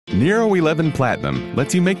Nero 11 Platinum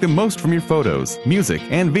lets you make the most from your photos, music,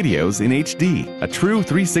 and videos in HD. A true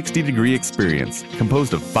 360-degree experience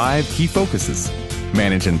composed of 5 key focuses: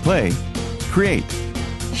 manage and play, create,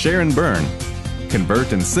 share and burn,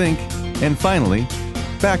 convert and sync, and finally,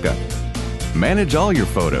 backup. Manage all your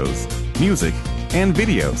photos, music, and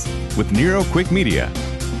videos with Nero Quick Media.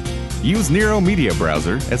 Use Nero Media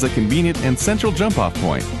Browser as a convenient and central jump-off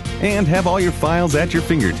point, and have all your files at your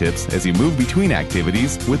fingertips as you move between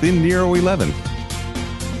activities within Nero 11.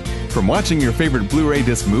 From watching your favorite Blu-ray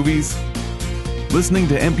disc movies, listening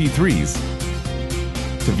to MP3s,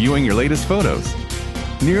 to viewing your latest photos,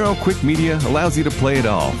 Nero Quick Media allows you to play it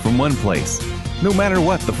all from one place, no matter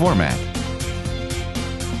what the format.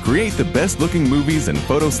 Create the best-looking movies and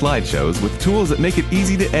photo slideshows with tools that make it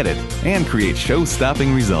easy to edit and create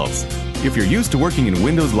show-stopping results. If you're used to working in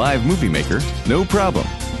Windows Live Movie Maker, no problem.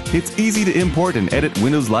 It's easy to import and edit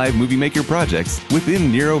Windows Live Movie Maker projects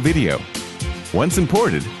within Nero Video. Once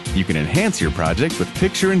imported, you can enhance your project with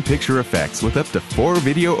picture-in-picture effects with up to 4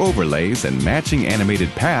 video overlays and matching animated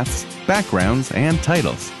paths, backgrounds, and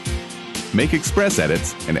titles. Make express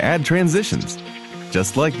edits and add transitions.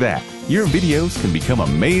 Just like that, your videos can become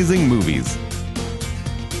amazing movies.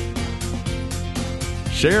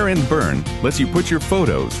 Share and Burn lets you put your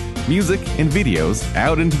photos, music, and videos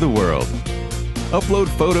out into the world. Upload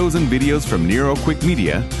photos and videos from Nero Quick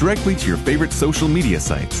Media directly to your favorite social media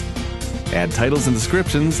sites. Add titles and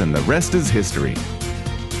descriptions, and the rest is history.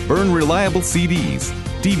 Burn reliable CDs,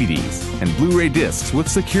 DVDs, and Blu-ray discs with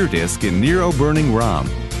Secure Disc in Nero Burning ROM.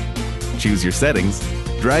 Choose your settings,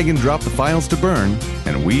 drag and drop the files to burn,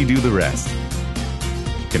 and we do the rest.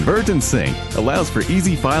 Convert and Sync allows for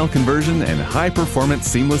easy file conversion and high-performance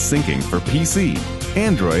seamless syncing for PC,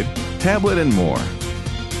 Android, tablet, and more.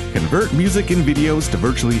 Convert music and videos to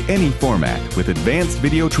virtually any format with advanced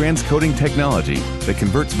video transcoding technology that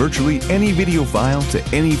converts virtually any video file to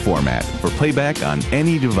any format for playback on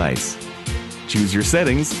any device. Choose your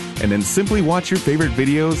settings and then simply watch your favorite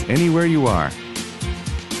videos anywhere you are.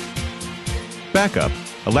 Backup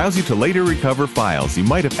allows you to later recover files you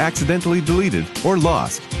might have accidentally deleted or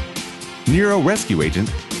lost. Nero Rescue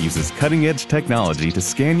Agent uses cutting-edge technology to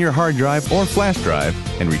scan your hard drive or flash drive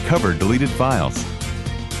and recover deleted files.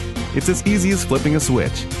 It's as easy as flipping a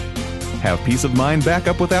switch. Have peace of mind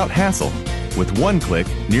backup without hassle with one-click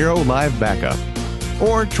Nero Live Backup.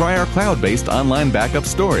 Or try our cloud-based online backup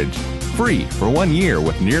storage, free for 1 year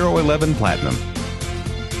with Nero 11 Platinum.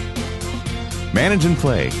 Manage and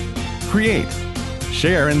play, create,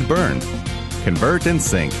 share and burn, convert and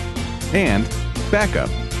sync, and backup.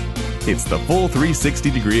 It's the full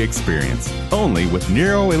 360-degree experience, only with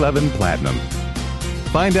Nero 11 Platinum.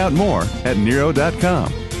 Find out more at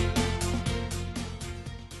Nero.com.